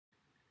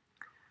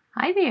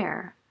Hi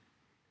there.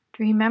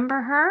 Do you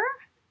remember her?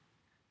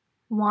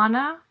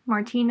 Juana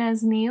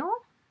Martinez-Neal?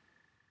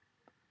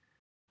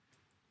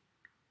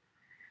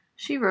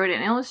 She wrote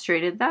and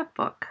illustrated that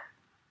book,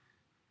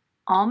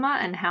 Alma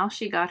and How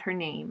She Got Her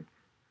Name.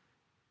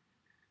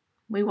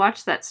 We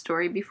watched that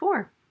story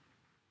before.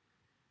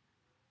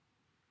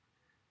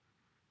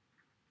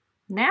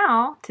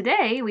 Now,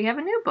 today, we have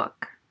a new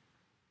book.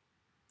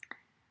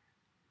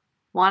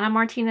 Juana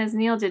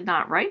Martinez-Neal did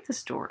not write the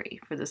story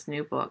for this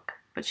new book,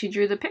 but she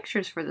drew the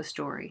pictures for the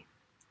story.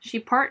 She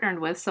partnered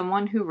with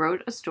someone who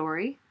wrote a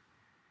story,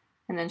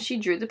 and then she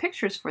drew the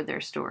pictures for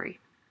their story.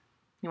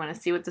 You want to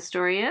see what the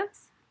story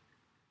is?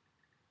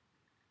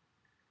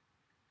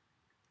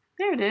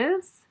 There it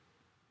is.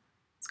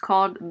 It's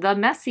called The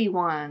Messy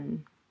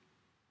One.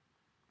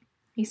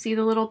 You see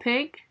the little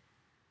pig?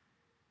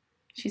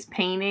 She's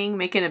painting,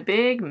 making a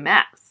big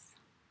mess.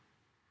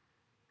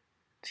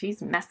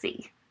 She's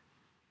messy.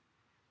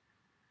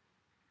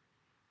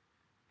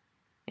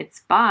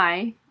 It's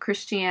by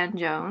Christianne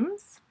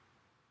Jones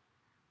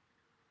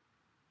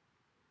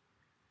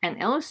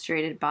and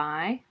illustrated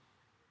by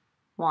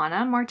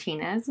Juana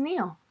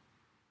Martinez-Neal.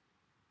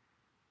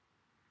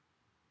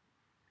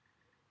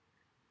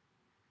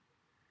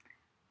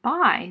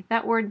 By,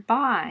 that word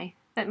by,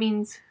 that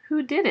means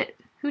who did it?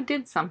 Who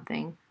did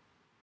something?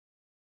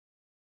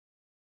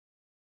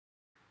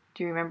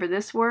 Do you remember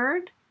this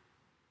word?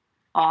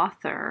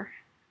 Author.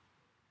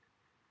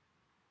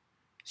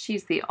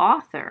 She's the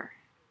author.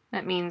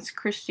 That means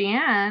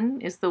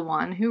Christianne is the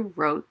one who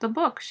wrote the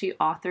book. She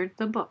authored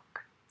the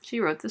book. She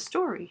wrote the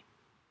story.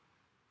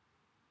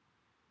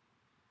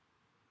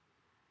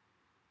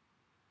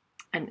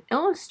 And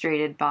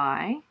illustrated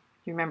by,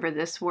 you remember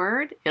this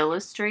word?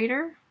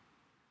 Illustrator.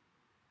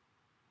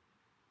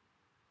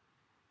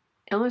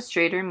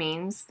 Illustrator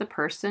means the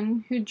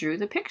person who drew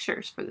the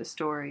pictures for the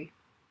story.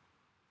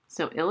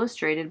 So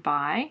illustrated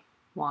by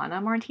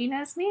Juana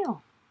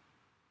Martinez-Neal.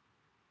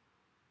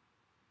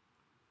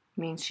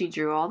 Means she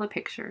drew all the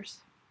pictures.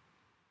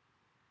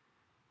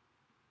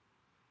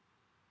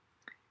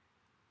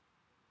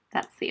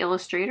 That's the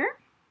illustrator,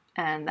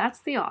 and that's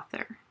the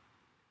author.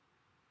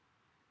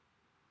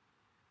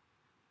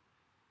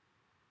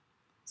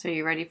 So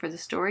you ready for the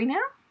story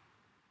now?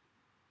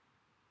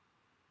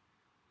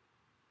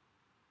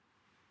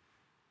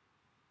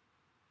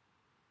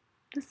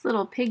 This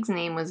little pig's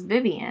name was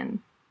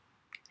Vivienne,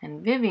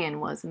 and Vivienne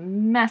was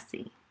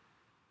messy.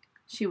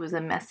 She was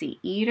a messy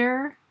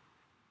eater.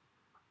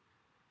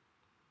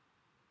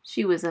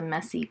 She was a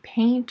messy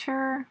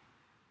painter.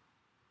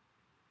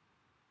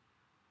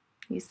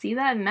 You see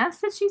that mess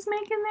that she's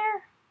making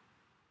there?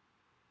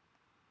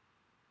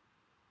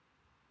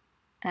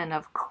 And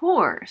of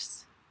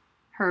course,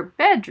 her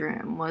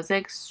bedroom was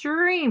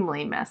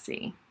extremely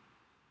messy.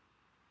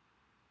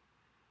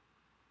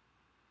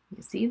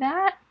 You see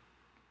that?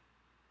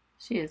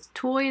 She has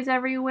toys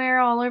everywhere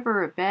all over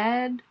her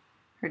bed.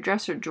 Her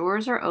dresser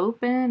drawers are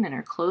open and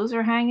her clothes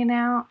are hanging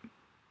out.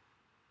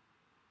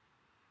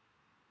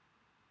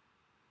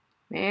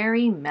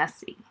 Very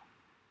messy.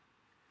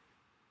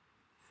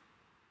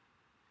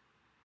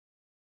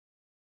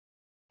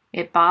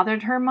 It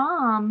bothered her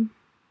mom.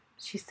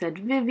 She said,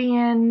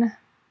 Vivienne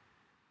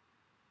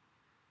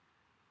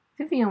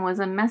was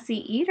a messy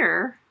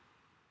eater,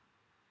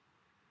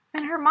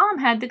 and her mom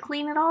had to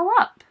clean it all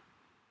up.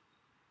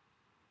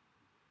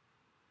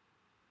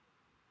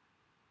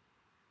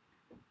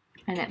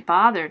 And it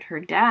bothered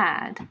her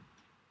dad.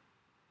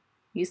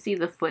 You see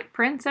the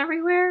footprints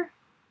everywhere?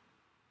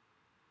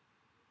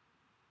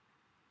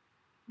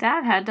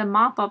 Dad had to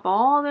mop up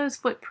all those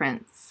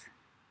footprints.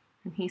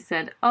 And he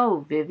said,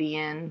 oh,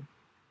 Vivienne.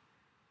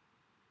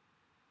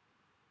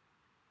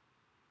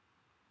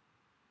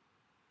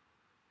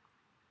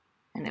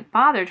 And it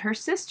bothered her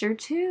sister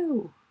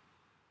too.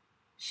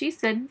 She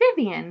said,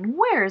 Vivienne,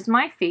 where's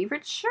my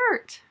favorite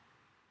shirt?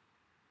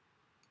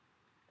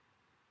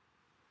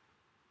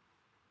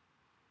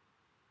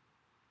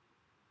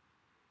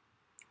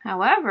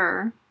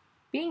 However,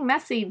 being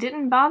messy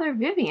didn't bother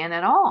Vivienne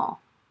at all.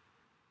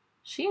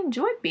 She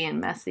enjoyed being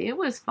messy. It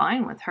was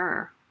fine with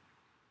her.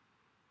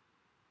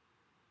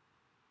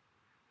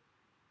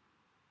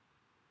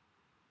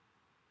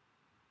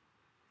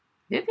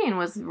 Vivienne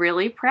was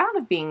really proud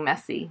of being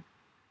messy.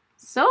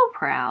 So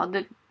proud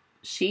that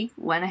she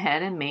went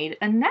ahead and made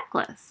a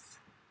necklace.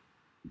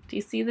 Do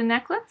you see the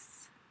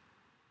necklace?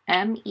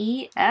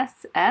 M-E-S-S-Y.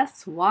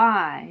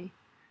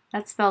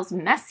 That spells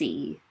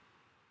messy.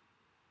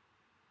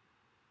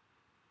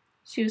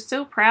 She was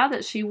so proud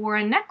that she wore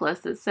a necklace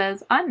that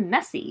says, I'm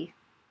messy.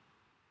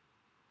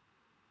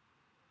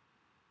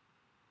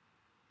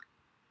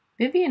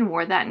 Vivienne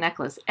wore that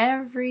necklace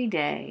every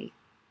day.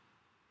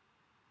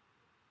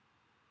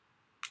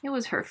 It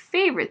was her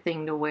favorite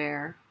thing to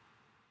wear.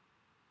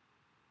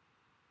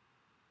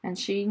 And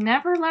she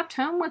never left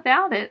home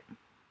without it.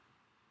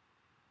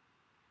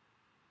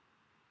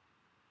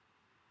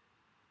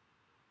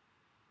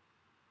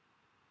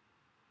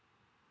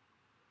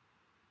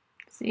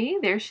 See,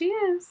 there she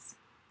is,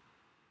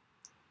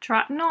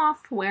 trotting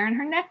off, wearing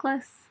her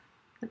necklace.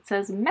 that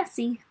says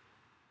messy.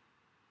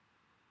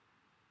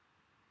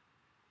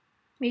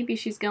 Maybe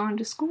she's going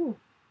to school.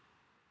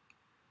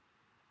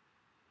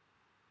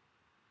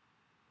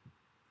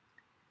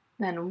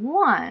 Then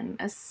one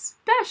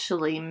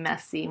especially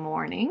messy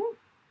morning,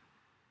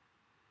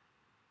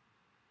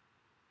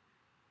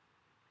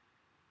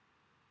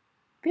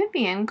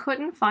 Vivienne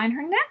couldn't find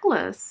her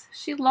necklace.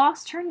 She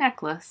lost her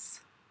necklace.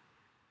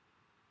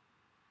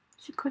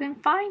 She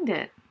couldn't find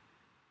it.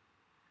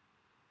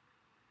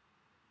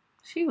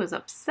 She was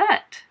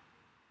upset.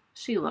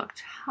 She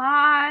looked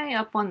high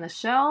up on the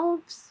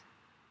shelves.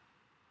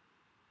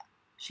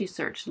 She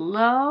searched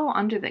low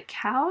under the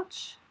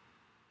couch.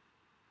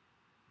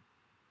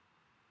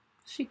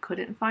 She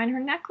couldn't find her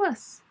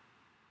necklace.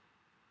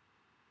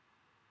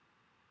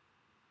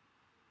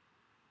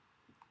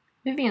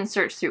 Vivienne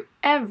searched through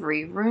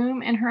every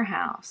room in her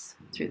house,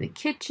 through the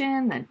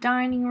kitchen, the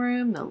dining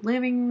room, the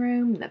living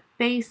room, the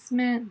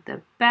basement,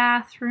 the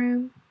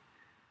bathroom,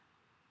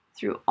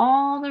 through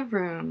all the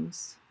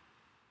rooms,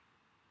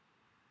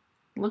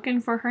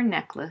 looking for her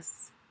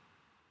necklace,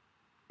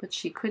 but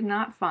she could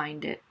not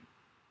find it.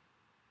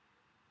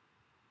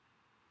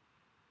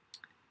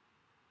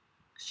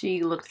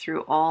 She looked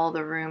through all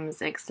the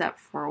rooms except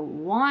for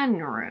one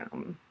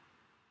room.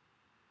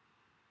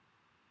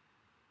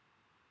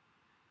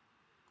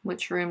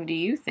 Which room do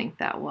you think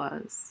that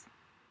was?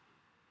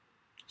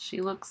 She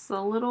looks a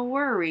little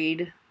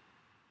worried.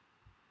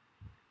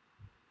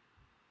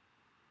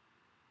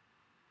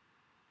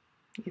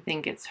 You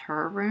think it's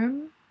her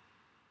room?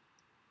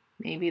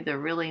 Maybe the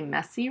really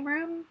messy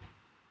room?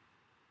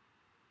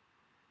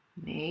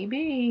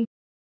 Maybe.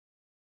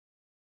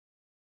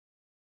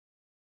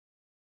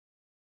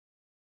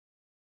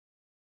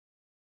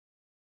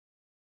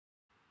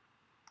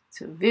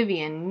 So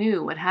Vivienne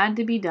knew what had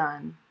to be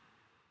done.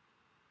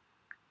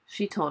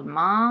 She told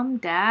Mom,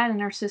 Dad,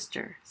 and her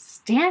sister,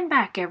 "Stand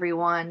back,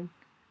 everyone."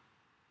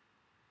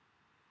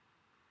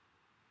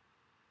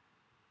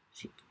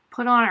 She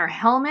put on her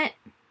helmet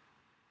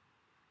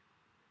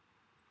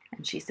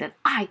and she said,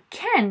 "I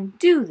can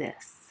do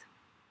this."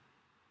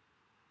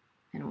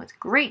 And with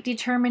great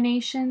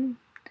determination,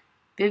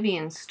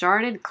 Vivienne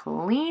started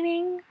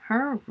cleaning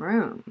her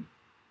room.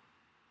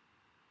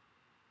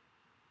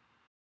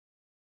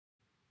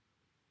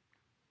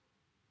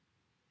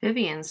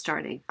 Vivienne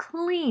started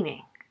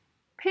cleaning,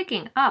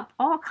 picking up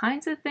all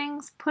kinds of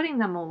things, putting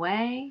them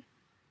away.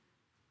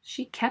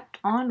 She kept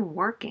on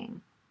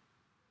working.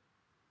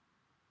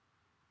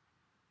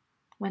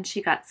 When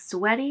she got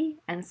sweaty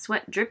and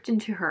sweat dripped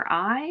into her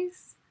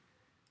eyes,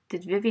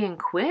 did Vivienne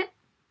quit?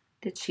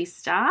 Did she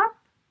stop?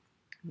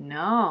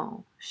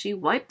 No, she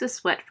wiped the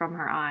sweat from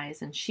her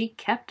eyes and she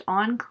kept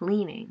on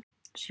cleaning.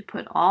 She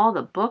put all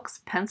the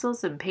books,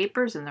 pencils, and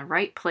papers in the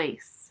right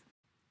place.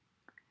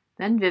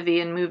 Then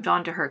Vivienne moved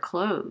on to her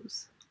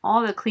clothes.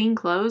 All the clean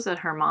clothes that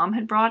her mom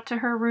had brought to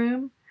her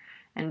room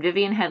and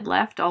Vivienne had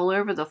left all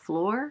over the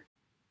floor.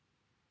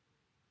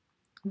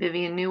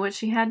 Vivienne knew what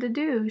she had to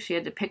do. She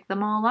had to pick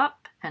them all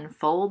up and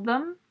fold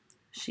them.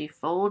 She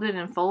folded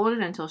and folded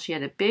until she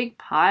had a big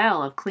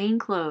pile of clean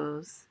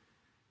clothes.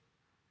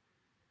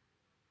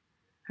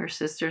 Her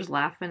sister's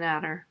laughing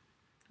at her.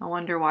 I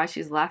wonder why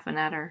she's laughing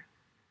at her.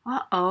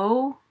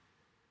 Uh-oh.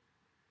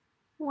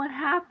 What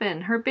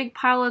happened? Her big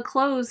pile of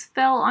clothes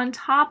fell on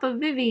top of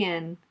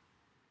Vivienne.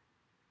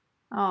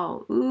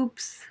 Oh,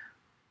 oops.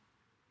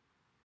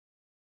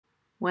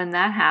 When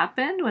that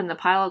happened, when the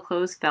pile of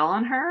clothes fell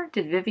on her,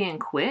 did Vivienne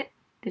quit?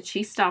 Did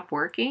she stop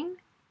working?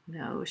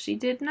 No, she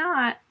did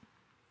not.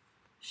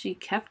 She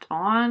kept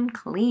on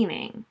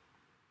cleaning.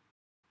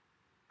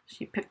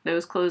 She picked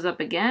those clothes up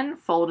again,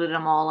 folded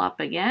them all up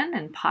again,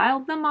 and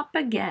piled them up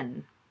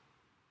again.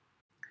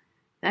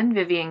 Then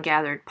Vivienne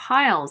gathered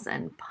piles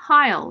and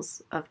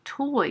piles of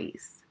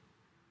toys.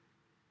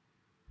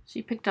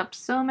 She picked up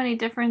so many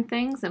different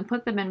things and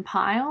put them in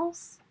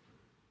piles.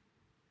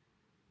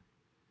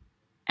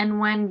 And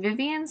when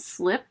Vivienne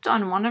slipped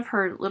on one of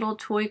her little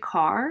toy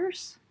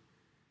cars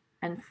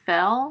and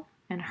fell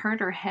and hurt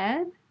her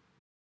head,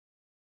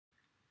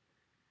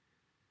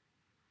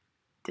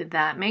 did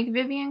that make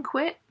Vivienne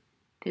quit?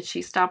 Did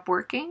she stop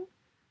working?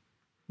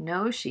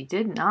 No, she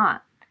did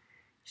not.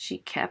 She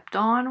kept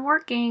on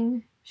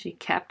working. She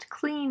kept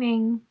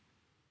cleaning.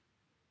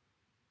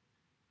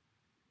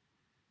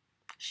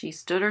 She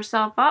stood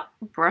herself up,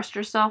 brushed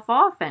herself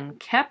off, and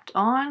kept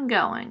on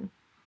going.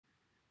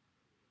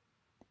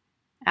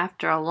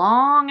 After a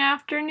long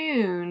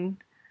afternoon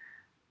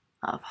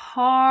of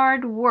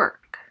hard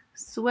work,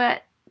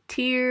 sweat,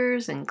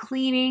 tears, and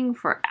cleaning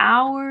for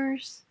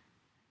hours,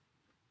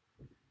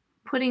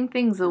 putting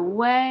things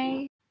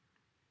away,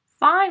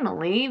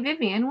 finally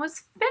Vivienne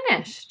was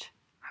finished.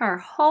 Her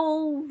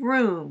whole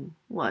room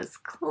was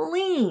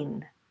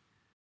clean.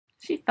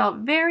 She felt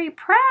very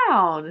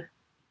proud.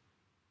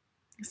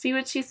 See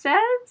what she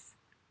says?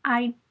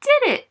 I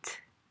did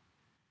it!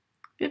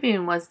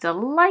 Vivienne was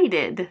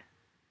delighted.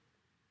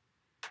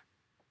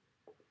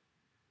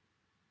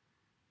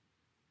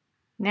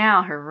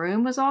 Now her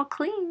room was all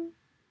clean.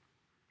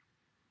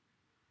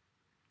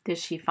 Did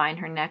she find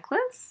her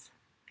necklace?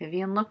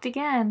 Vivienne looked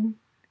again.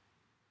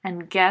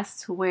 And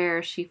guess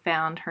where she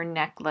found her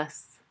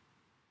necklace?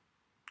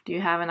 Do you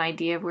have an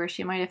idea of where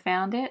she might have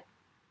found it?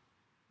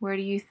 Where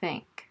do you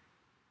think?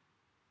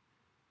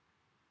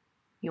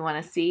 You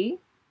want to see?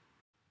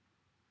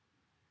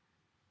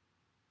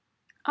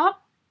 Oh,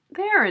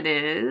 there it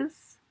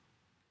is.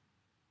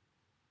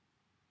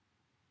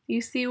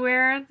 You see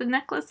where the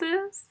necklace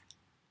is?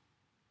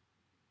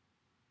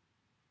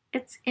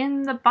 It's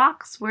in the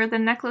box where the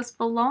necklace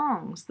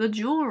belongs, the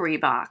jewelry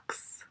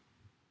box.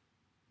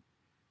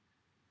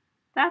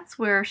 That's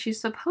where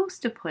she's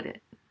supposed to put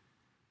it.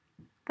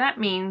 That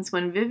means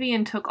when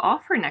Vivienne took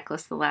off her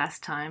necklace the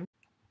last time,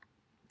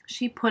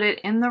 she put it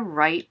in the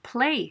right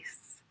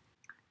place.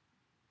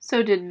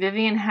 So did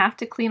Vivienne have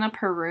to clean up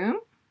her room?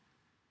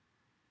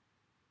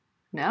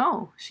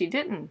 No, she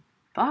didn't.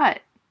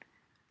 But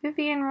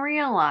Vivienne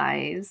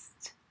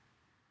realized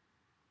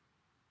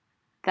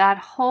that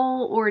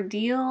whole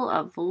ordeal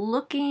of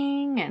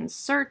looking and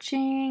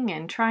searching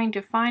and trying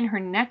to find her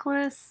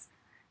necklace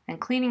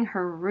and cleaning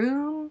her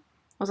room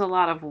was a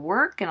lot of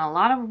work and a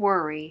lot of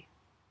worry.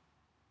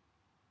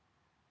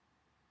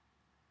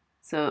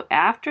 So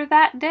after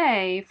that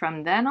day,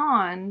 from then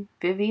on,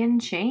 Vivienne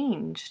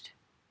changed.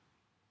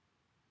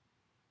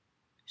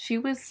 She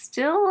was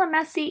still a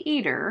messy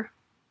eater,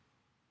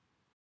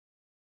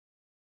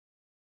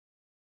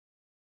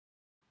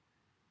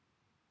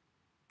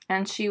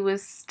 and she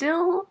was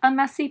still a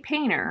messy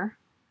painter,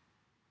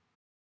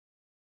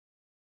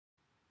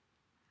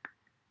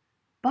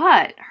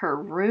 but her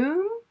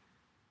room,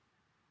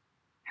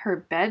 her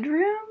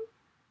bedroom,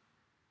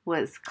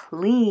 was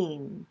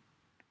clean.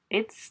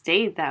 It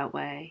stayed that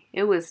way.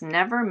 It was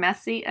never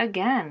messy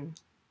again.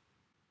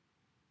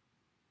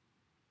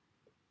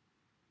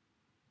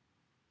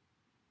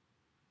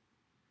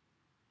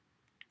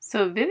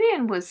 So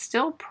Vivienne was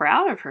still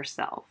proud of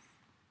herself.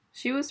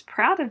 She was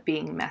proud of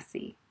being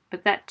messy,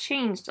 but that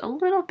changed a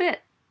little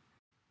bit.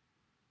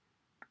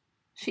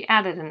 She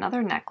added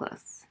another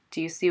necklace.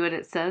 Do you see what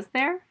it says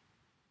there?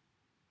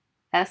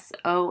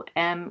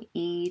 Sometimes.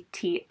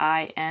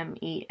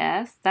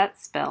 That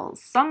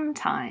spells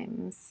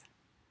sometimes.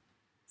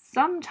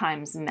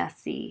 Sometimes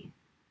messy.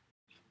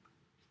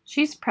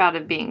 She's proud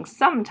of being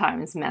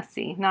sometimes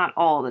messy, not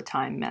all the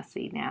time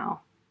messy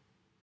now.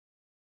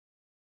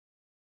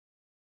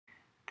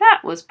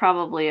 That was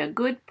probably a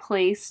good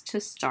place to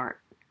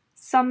start.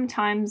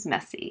 Sometimes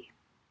messy.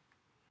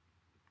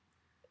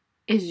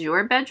 Is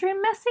your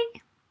bedroom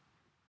messy?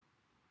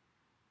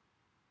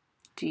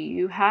 Do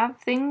you have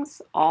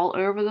things all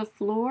over the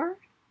floor?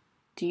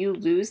 Do you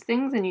lose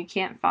things and you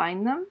can't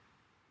find them?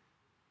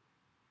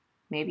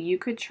 Maybe you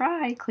could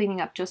try cleaning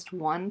up just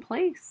one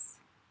place.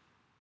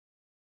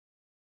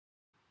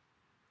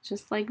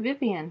 Just like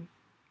Vivienne.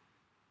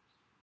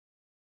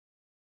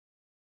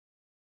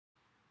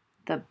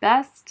 The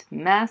best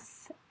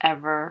mess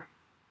ever.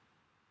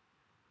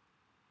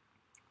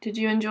 Did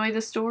you enjoy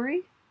the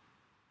story?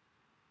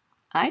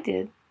 I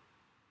did.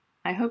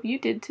 I hope you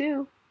did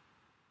too.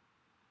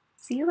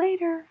 See you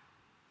later.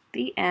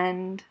 The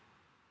end.